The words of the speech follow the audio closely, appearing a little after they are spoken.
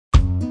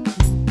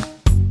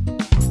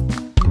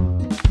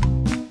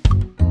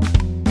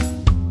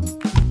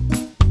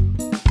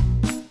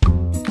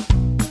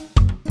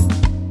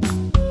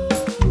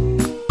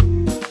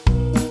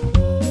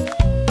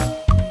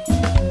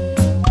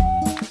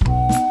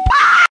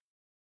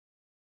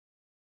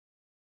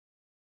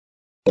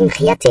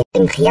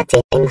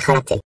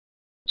imchate.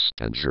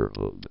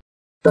 Spengerbab.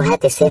 Du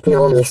hättest et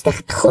nom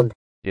istertchob.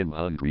 I'm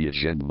hungry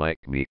again,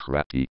 Mike me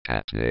crappy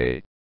cat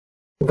eh?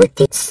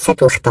 Buttits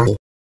setuchtai.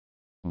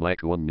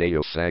 Mike one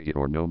neo faggot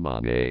or no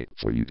money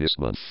for you this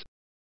month.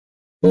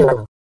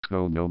 No.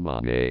 No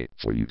money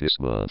for you this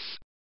month.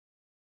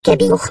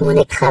 Kebiuch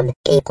monekrab,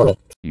 equit.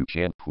 You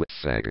can't quit,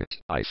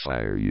 faggot. I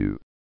fire you.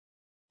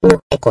 No,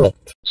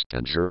 equit.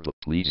 Spengerbab,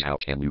 please, how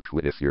can you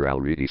quit if you're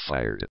already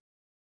fired?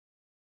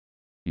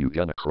 You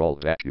gonna crawl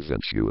back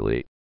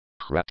eventually.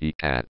 Crappy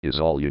cat is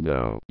all you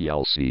know,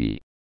 y'all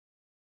see.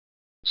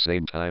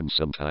 Same time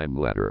sometime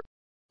later.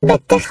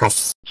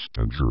 Bettechas.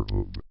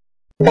 Spengerbab.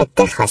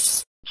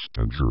 Bettechas.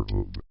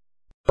 Spengerbab.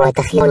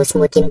 Watachio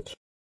smoking.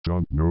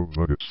 Don't know,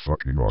 but it's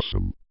fucking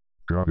awesome.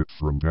 Got it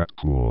from that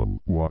clone.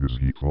 What is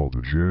he called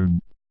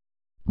again?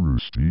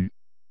 Roosty?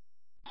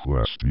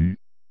 Clasty?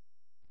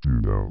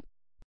 Do know.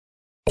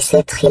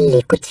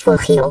 Setchilli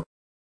kutfochio.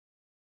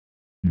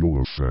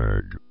 YOLO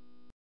fag.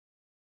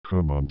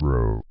 Come on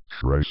bro,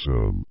 try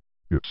some.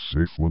 It's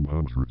safe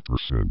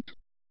 100%.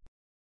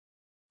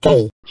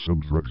 Kay.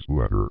 Some drugs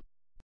later.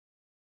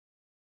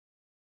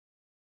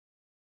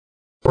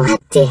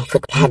 وهبته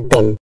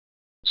فكهبن.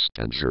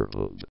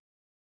 Spengerbab.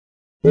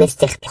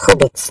 Mr.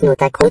 Hobbits no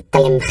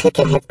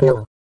takutta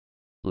hetno.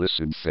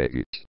 Listen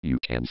faggot, you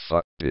can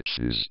fuck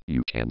bitches,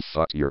 you can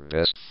fuck your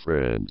best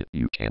friend,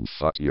 you can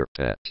fuck your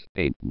pet,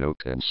 ain't no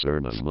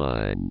concern of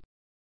mine.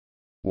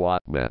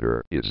 What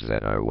matter is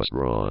that I was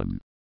wrong.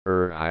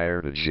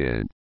 Hired a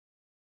gin.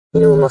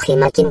 No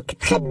mochimakin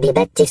kthabbi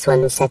bettis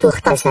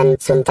wanusatuchtasan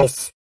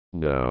tsuntas.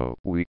 No,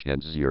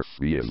 weekends you're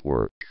free of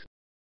work.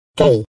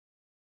 Kay.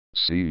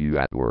 See you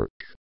at work.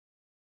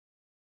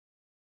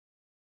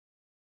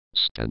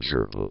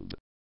 Spengerbab.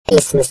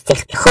 Is Mr.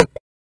 Hob.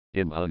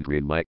 I'm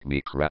hungry, Mike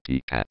me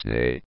crappy cat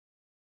eh?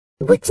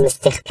 But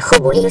Mr.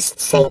 Hob just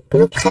say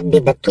no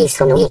khabbi bettis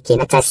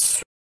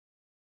wanukinatas.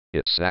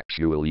 It's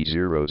actually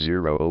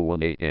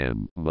 00:01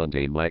 AM,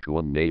 Monday, Mike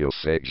one neo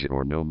faggot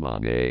or no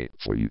money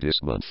for you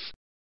this month.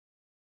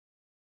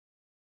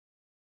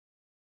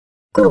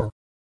 Go.